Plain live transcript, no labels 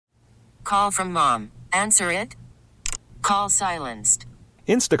call from mom. Answer it. Call silenced.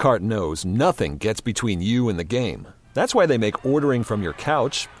 Instacart knows nothing gets between you and the game. That's why they make ordering from your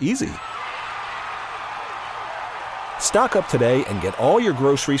couch easy. Stock up today and get all your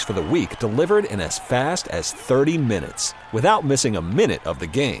groceries for the week delivered in as fast as 30 minutes without missing a minute of the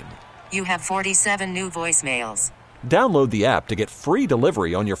game. You have 47 new voicemails. Download the app to get free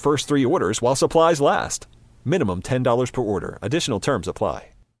delivery on your first 3 orders while supplies last. Minimum $10 per order. Additional terms apply.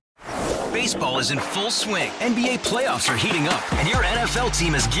 Baseball is in full swing. NBA playoffs are heating up, and your NFL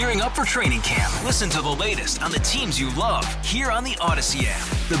team is gearing up for training camp. Listen to the latest on the teams you love here on the Odyssey app.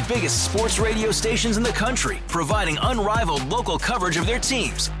 The biggest sports radio stations in the country, providing unrivaled local coverage of their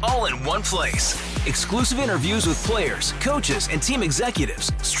teams, all in one place. Exclusive interviews with players, coaches, and team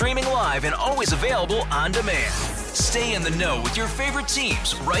executives, streaming live and always available on demand. Stay in the know with your favorite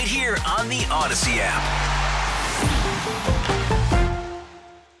teams right here on the Odyssey app.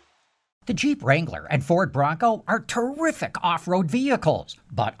 The Jeep Wrangler and Ford Bronco are terrific off-road vehicles,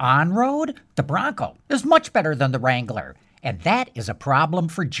 but on-road, the Bronco is much better than the Wrangler, and that is a problem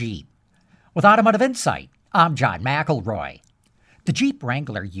for Jeep. With Automotive Insight, I'm John McElroy. The Jeep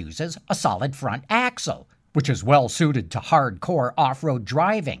Wrangler uses a solid front axle, which is well suited to hardcore off-road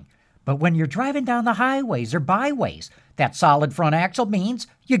driving. But when you're driving down the highways or byways, that solid front axle means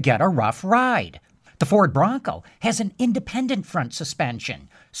you get a rough ride. The Ford Bronco has an independent front suspension,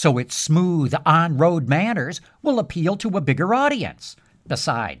 so its smooth on-road manners will appeal to a bigger audience.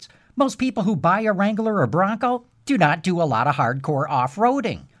 Besides, most people who buy a Wrangler or Bronco do not do a lot of hardcore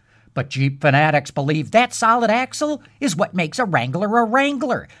off-roading. But Jeep fanatics believe that solid axle is what makes a Wrangler a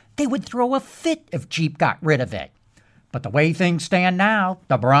Wrangler. They would throw a fit if Jeep got rid of it. But the way things stand now,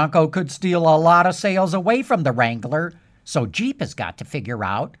 the Bronco could steal a lot of sales away from the Wrangler, so Jeep has got to figure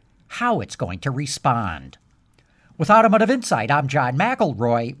out how it's going to respond. With Automotive Insight, I'm John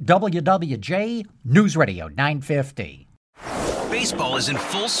McElroy, WWJ News Radio 950. Baseball is in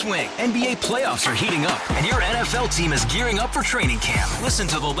full swing. NBA playoffs are heating up, and your NFL team is gearing up for training camp. Listen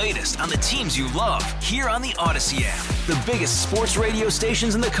to the latest on the teams you love here on the Odyssey app. The biggest sports radio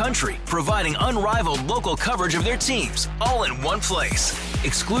stations in the country, providing unrivaled local coverage of their teams, all in one place.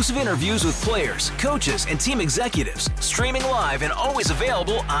 Exclusive interviews with players, coaches, and team executives, streaming live and always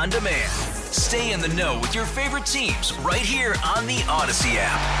available on demand. Stay in the know with your favorite teams right here on the Odyssey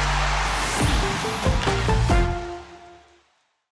app.